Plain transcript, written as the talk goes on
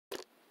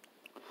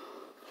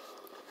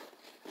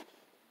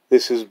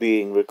This is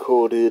being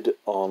recorded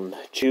on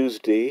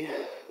Tuesday,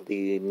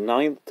 the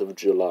 9th of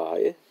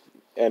July,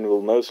 and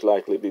will most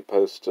likely be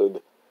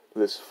posted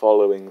this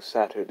following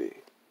Saturday.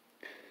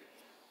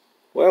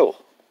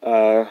 Well,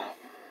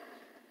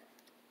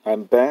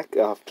 I'm back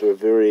after a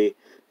very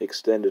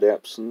extended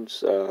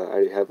absence.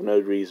 I have no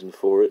reason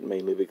for it,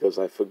 mainly because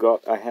I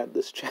forgot I had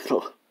this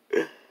channel.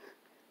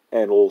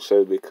 And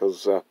also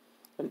because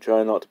I'm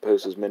trying not to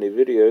post as many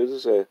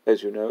videos,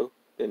 as you know,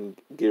 in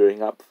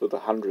gearing up for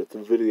the 100th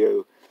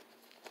video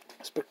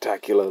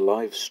spectacular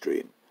live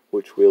stream,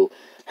 which will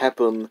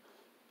happen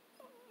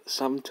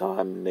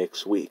sometime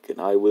next week,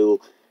 and I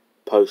will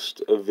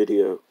post a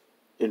video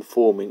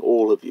informing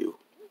all of you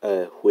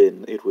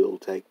when it will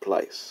take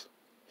place.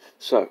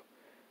 So,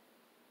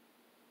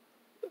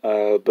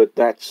 but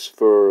that's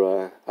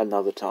for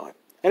another time.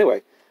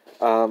 Anyway,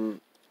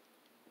 welcome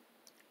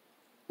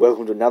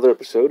to another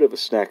episode of A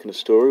Snack and a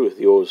Story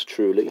with yours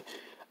truly,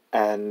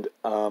 and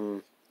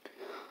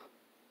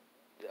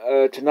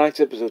tonight's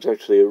episode is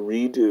actually a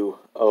redo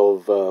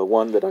of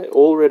one that I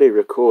already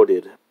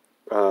recorded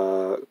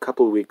a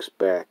couple of weeks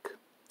back.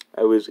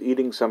 I was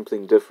eating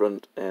something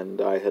different,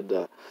 and I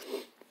had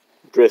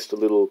dressed a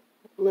little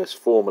less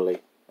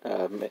formally.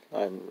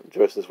 I'm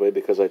dressed this way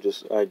because I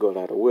got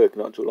out of work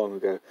not too long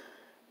ago,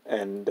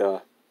 and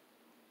the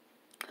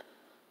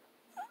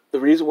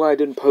reason why I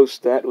didn't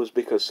post that was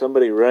because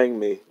somebody rang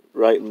me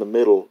right in the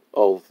middle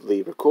of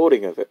the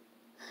recording of it.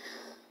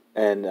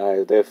 And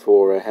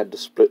therefore I had to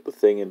split the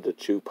thing into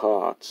two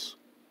parts.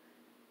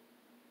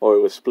 Or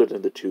it was split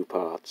into two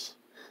parts.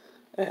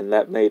 And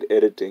that made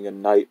editing a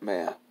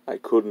nightmare. I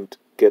couldn't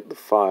get the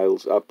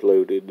files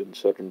uploaded and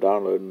such and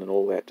downloaded and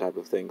all that type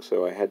of thing,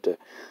 so I had to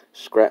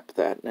scrap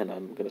that, and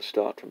I'm going to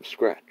start from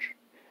scratch.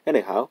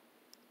 Anyhow,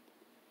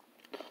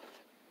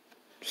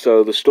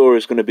 so the story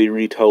is going to be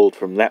retold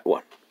from that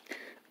one.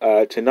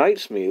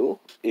 Tonight's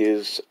meal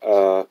is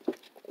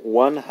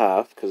one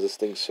half, because this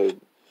thing's so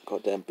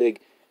goddamn big,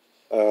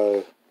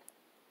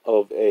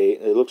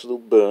 it looks a little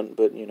burnt,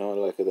 but you know, I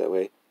like it that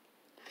way,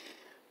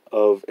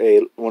 of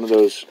one of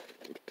those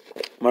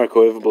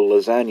microwavable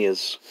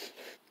lasagnas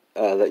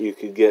that you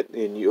could get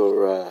in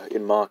your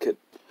in market,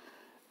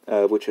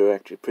 which are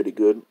actually pretty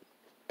good.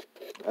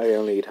 I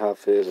only eat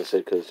half it, as I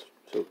said, because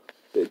it's so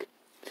big.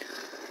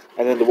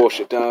 And then to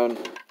wash it down,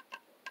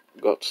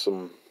 got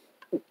some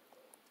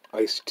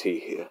iced tea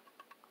here.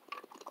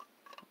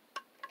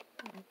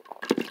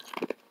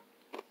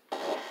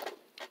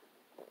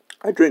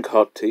 I drink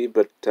hot tea,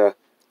 but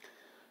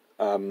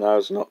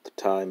now's not the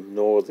time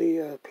nor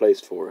the place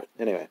for it.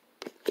 Anyway,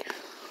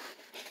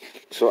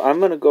 so I'm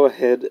going to go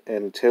ahead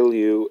and tell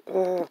you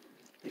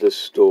this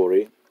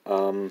story,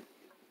 yeah,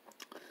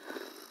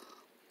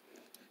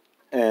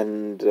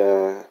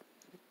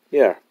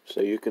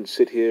 so you can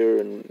sit here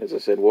and, as I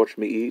said, watch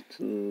me eat,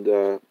 and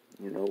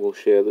we'll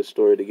share the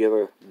story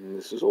together. And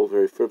this is all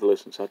very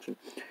frivolous and such, and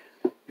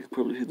you can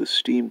probably hear the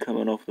steam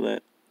coming off of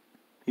that.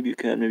 Maybe you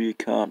can, maybe you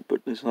can't,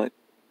 but there's like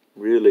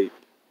really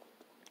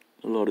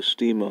a lot of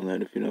steam on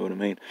that, if you know what I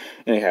mean.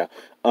 Anyhow,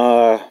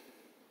 so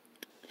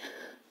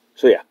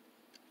yeah,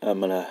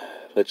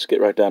 let's get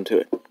right down to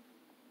it.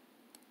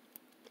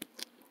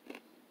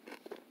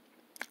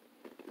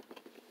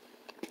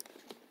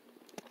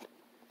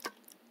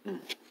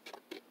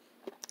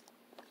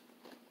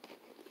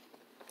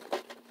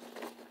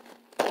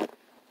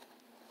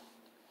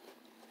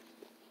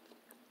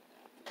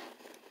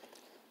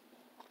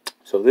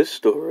 So this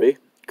story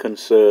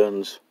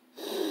concerns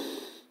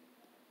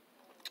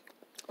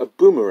a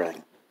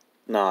boomerang.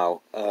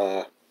 Now,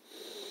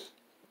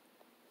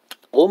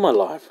 all my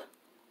life,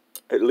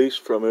 at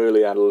least from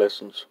early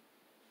adolescence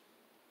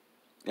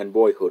and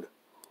boyhood,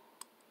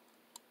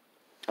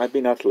 I've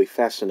been utterly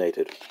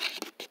fascinated,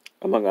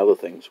 among other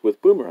things,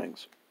 with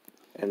boomerangs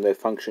and their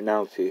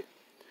functionality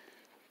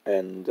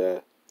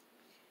and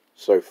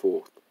so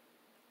forth.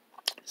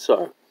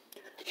 So,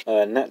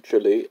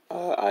 naturally,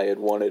 I had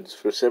wanted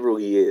for several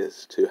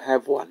years to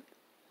have one,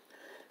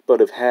 but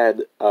have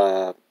had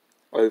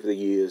over the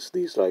years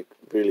these like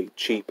really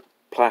cheap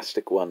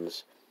plastic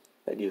ones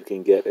that you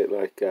can get at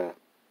like your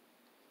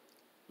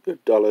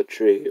Dollar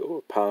Tree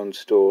or pound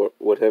store,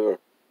 whatever,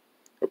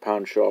 or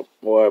pound shop,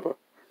 wherever,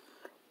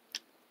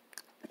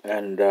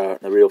 and they're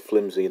real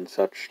flimsy and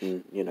such,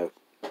 and you know,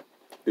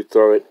 you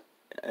throw it,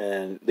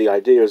 and the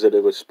idea is that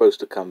it was supposed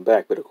to come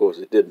back, but of course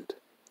it didn't.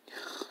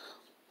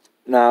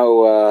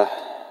 Now,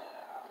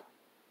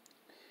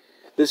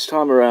 this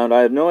time around,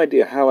 I have no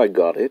idea how I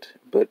got it,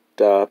 but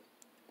for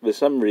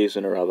some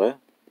reason or other,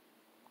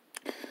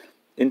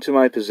 into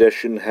my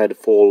possession had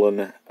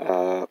fallen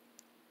a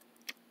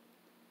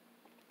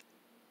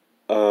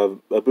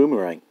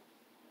boomerang.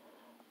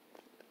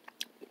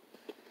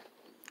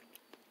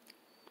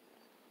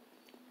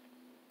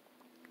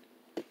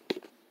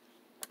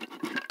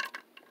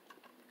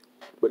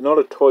 But not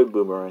a toy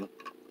boomerang,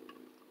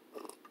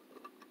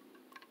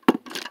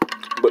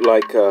 but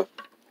like a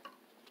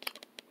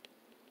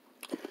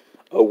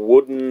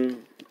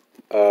wooden,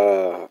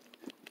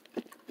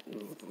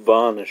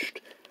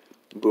 varnished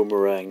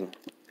boomerang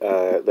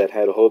that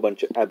had a whole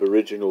bunch of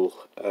Aboriginal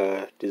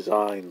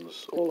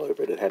designs all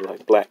over it. It had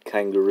like black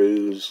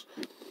kangaroos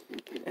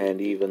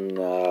and even,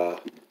 I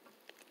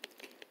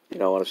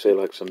want to say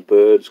like some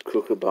birds,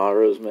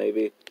 kookaburras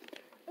maybe,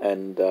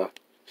 and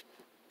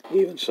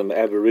even some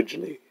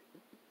Aboriginal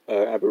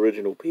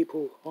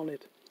people on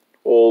it,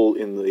 all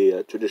in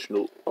the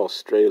traditional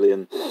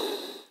Australian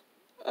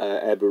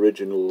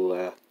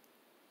Aboriginal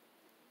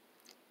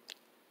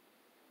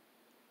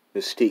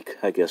mystique,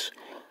 I guess.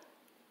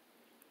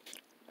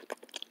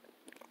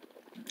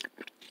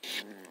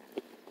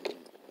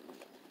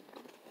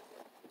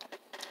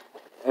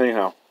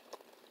 Anyhow,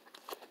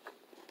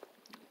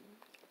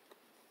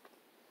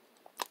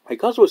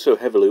 because it was so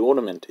heavily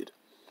ornamented,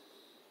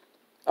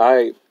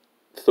 I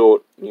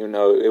thought,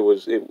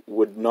 it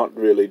would not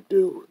really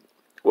do.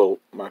 Well,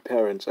 my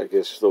parents, I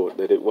guess, thought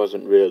that it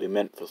wasn't really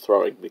meant for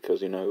throwing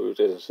because, it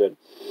was, as I said,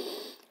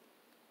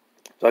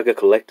 it's like a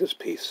collector's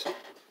piece.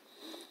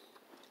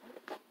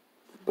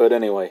 But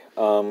anyway,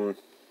 so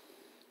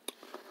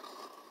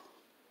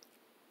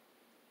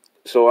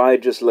I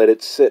just let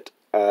it sit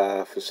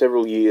for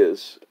several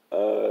years,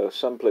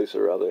 someplace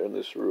or other in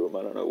this room,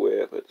 I don't know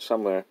where, but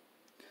somewhere.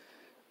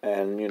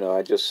 And,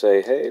 I just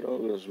say, hey,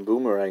 there's a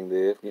boomerang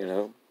there,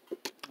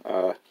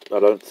 I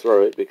don't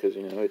throw it because,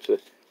 it's a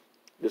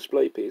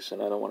display piece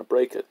and I don't want to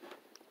break it.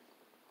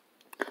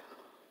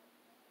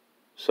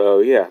 So,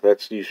 yeah,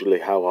 that's usually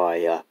how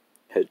I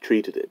had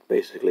treated it,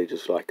 basically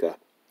just like a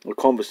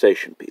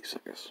conversation piece, I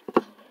guess.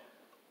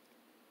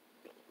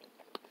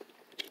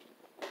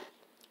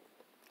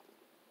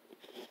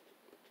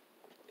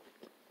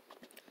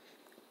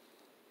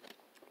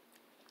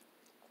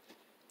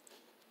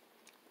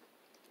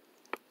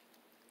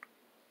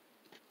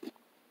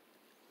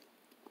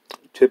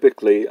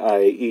 Typically,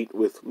 I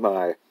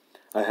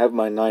have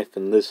my knife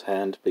in this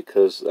hand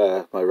because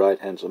my right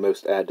hand's the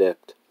most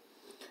adept,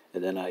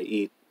 and then I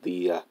eat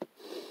the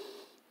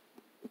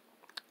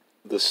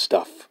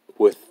stuff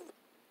with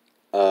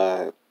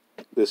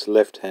this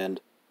left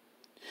hand.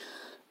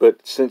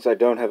 But since I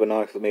don't have a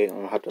knife with me,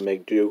 I'll have to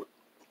make do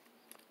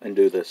and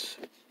do this.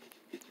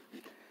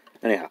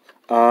 Anyhow,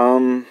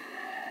 then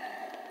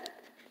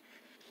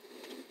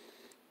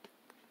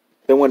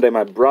one day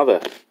my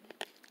brother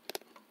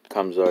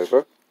comes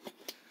over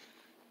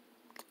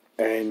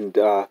and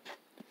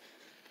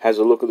has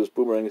a look at this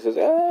boomerang and says,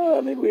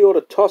 maybe we ought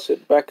to toss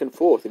it back and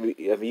forth. Have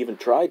you even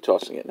tried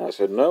tossing it? And I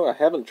said, no, I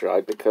haven't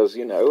tried because,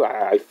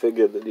 I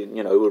figured that,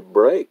 it would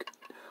break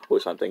or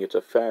something.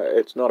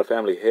 It's not a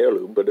family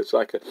heirloom, but it's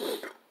like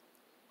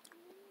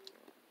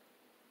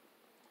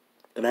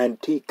an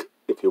antique,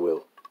 if you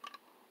will.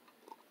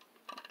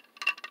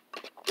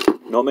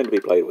 Not meant to be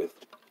played with.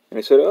 And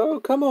he said, oh,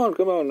 come on,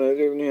 we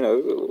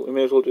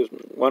may as well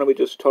why don't we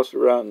just toss it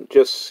around and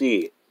just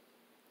see.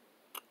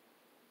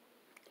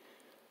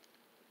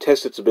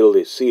 Test its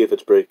abilities, see if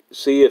it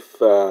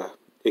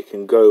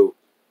can go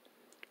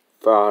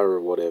far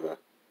or whatever.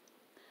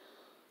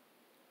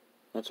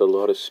 That's a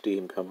lot of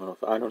steam coming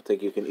off. I don't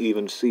think you can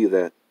even see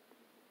that.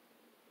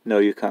 No,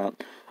 you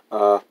can't.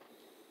 So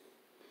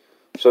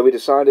we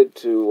decided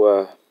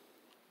to,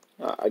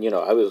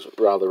 I was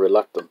rather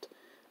reluctant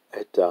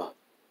at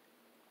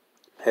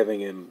having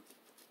him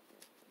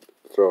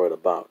throw it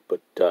about,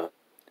 but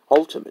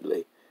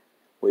ultimately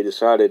we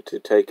decided to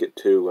take it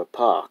to a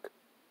park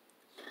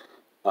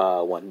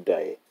one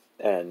day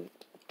and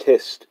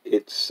test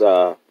its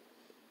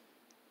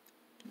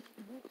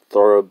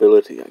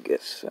throwability, I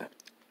guess.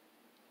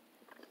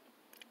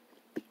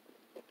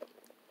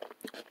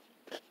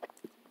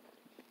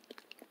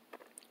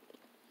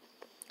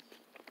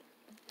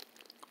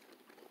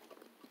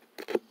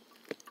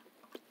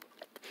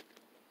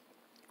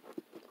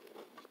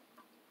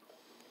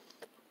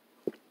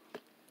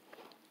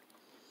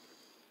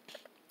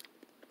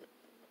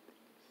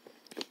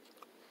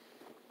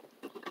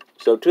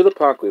 So to the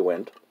park we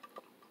went,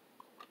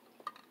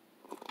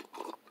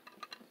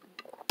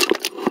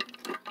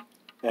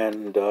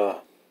 and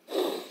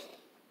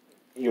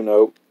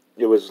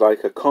it was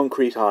like a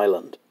concrete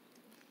island,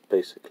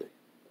 basically.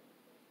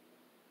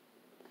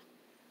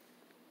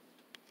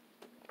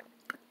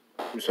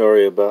 I'm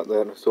sorry about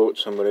that. I thought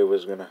somebody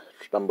was going to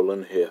stumble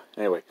in here.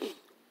 Anyway,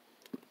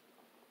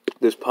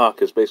 this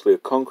park is basically a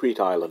concrete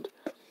island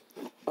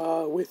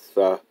with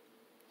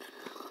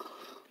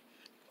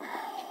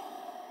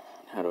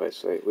how do I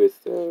say,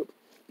 with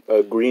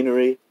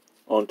greenery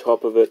on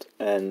top of it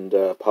and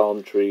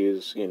palm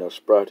trees,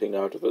 sprouting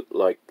out of it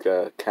like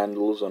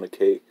candles on a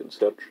cake and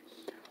such.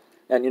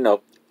 And,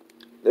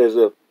 there's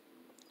a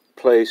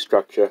play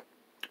structure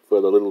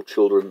for the little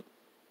children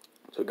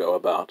to go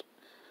about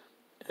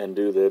and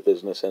do their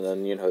business. And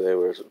then, there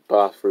were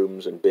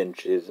bathrooms and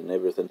benches and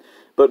everything.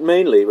 But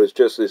mainly it was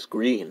just this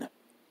green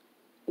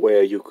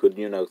where you could,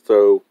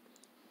 throw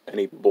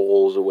any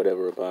balls or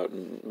whatever about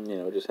and,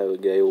 just have a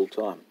gay old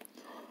time.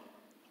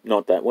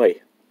 Not that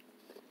way.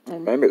 I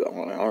remember that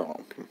one. I don't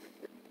know.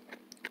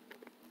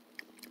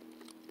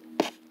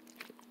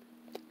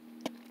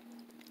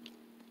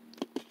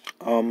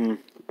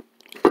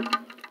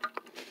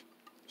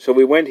 So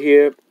we went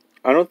here.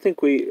 I don't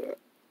think we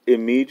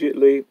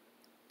immediately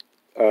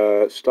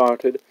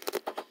started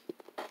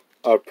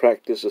our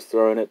practice of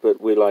throwing it, but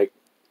we like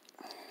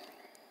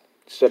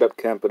set up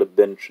camp at a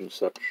bench and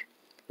such.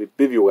 We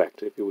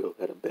bivouacked, if you will,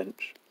 at a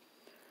bench.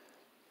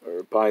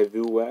 Or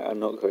bivouac,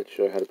 I'm not quite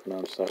sure how to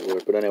pronounce that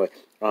word, but anyway,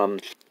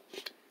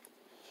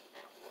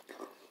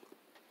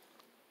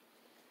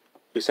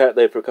 we sat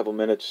there for a couple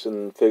minutes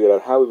and figured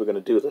out how we were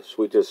going to do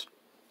this.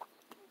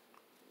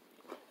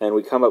 And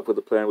we come up with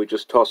a plan. We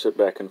just toss it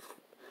back and,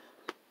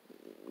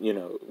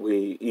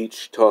 we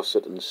each toss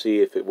it and see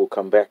if it will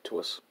come back to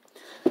us.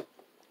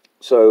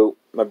 So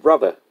my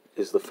brother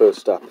is the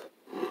first up,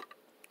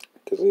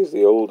 because he's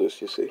the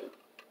oldest, you see.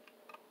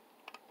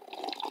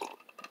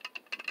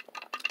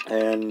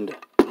 And,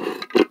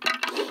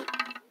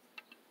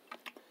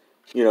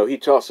 he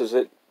tosses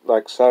it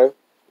like so,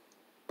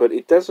 but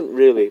it doesn't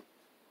really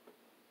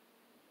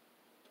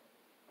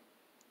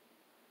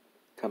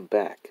come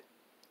back.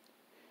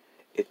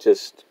 It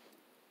just,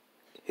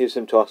 here's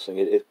him tossing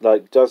it. It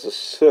like does a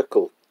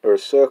circle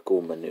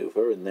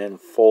maneuver and then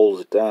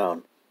falls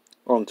down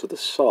onto the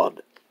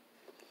sod.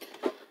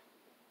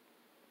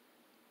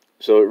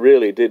 So it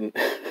really didn't,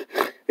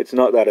 it's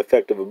not that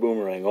effective a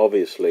boomerang,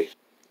 obviously.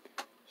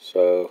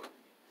 So,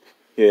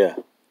 yeah.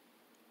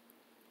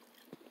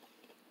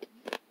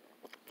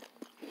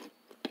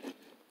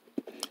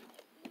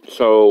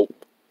 So,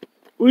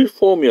 we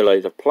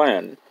formulate a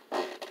plan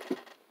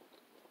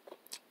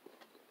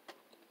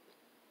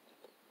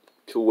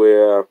to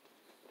where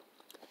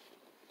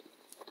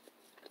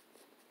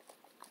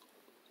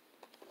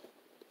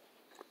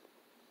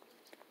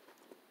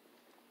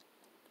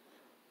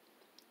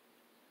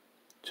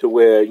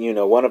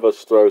one of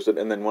us throws it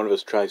and then one of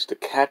us tries to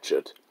catch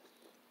it.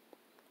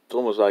 It's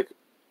almost like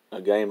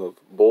a game of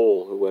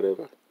ball or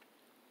whatever.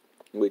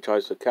 We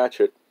tries to catch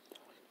it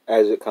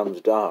as it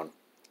comes down.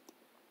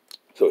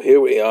 So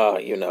here we are,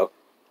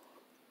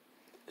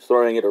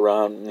 throwing it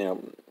around,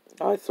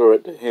 I throw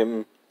it to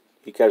him,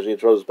 he casually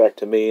throws it back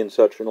to me and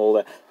such and all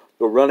that.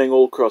 We're running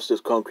all across this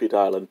concrete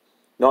island,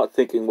 not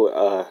thinking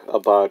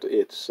about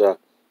its, the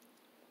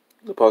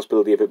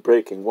possibility of it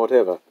breaking,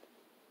 whatever.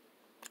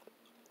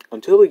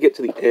 Until we get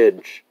to the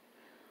edge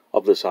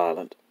of this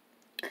island.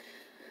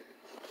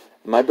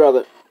 My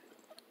brother,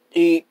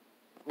 he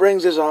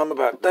brings his arm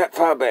about that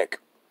far back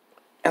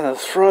and then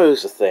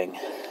throws the thing.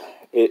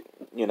 It,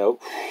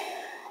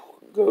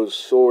 goes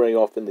soaring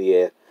off in the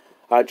air.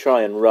 I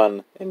try and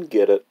run and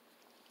get it.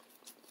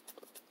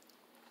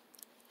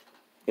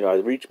 I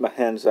reach my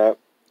hands out.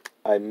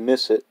 I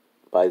miss it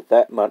by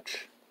that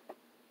much.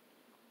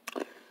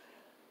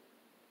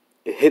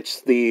 It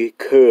hits the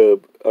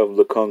curb of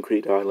the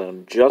concrete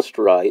island just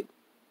right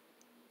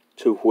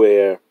to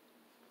where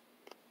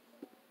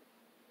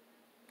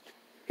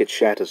it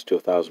shatters to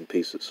 1,000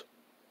 pieces.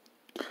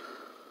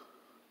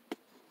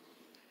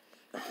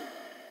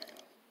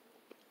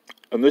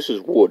 And this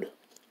is wood,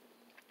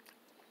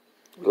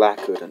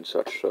 lacquered and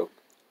such, so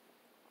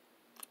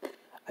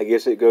I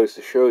guess it goes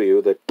to show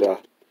you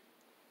that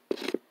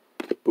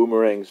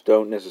boomerangs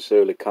don't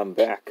necessarily come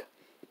back.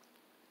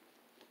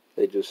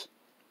 They just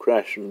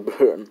crash and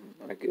burn,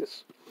 I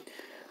guess.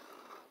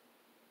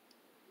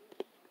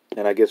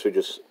 And I guess we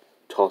just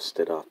tossed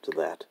it after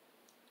that.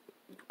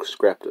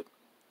 Scrapped it.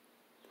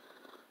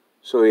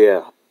 So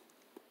yeah,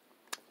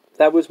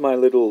 that was my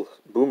little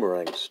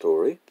boomerang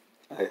story.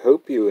 I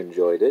hope you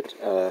enjoyed it.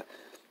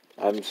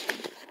 I'm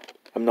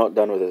not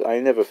done with it. I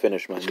never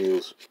finish my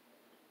meals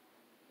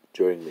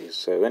during these.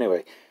 So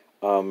anyway,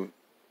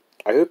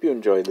 I hope you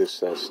enjoyed this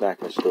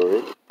snacker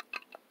story.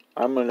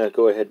 I'm going to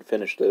go ahead and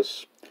finish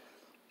this,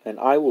 and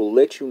I will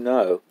let you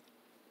know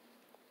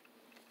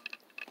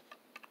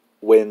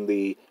when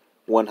the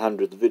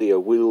 100th video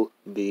will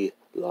be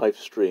live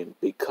streamed,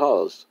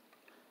 because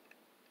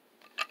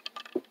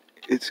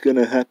it's going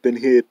to happen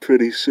here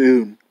pretty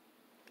soon.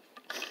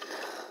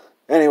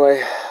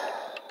 Anyway,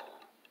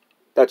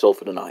 that's all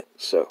for tonight,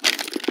 so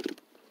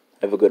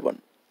have a good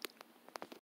one.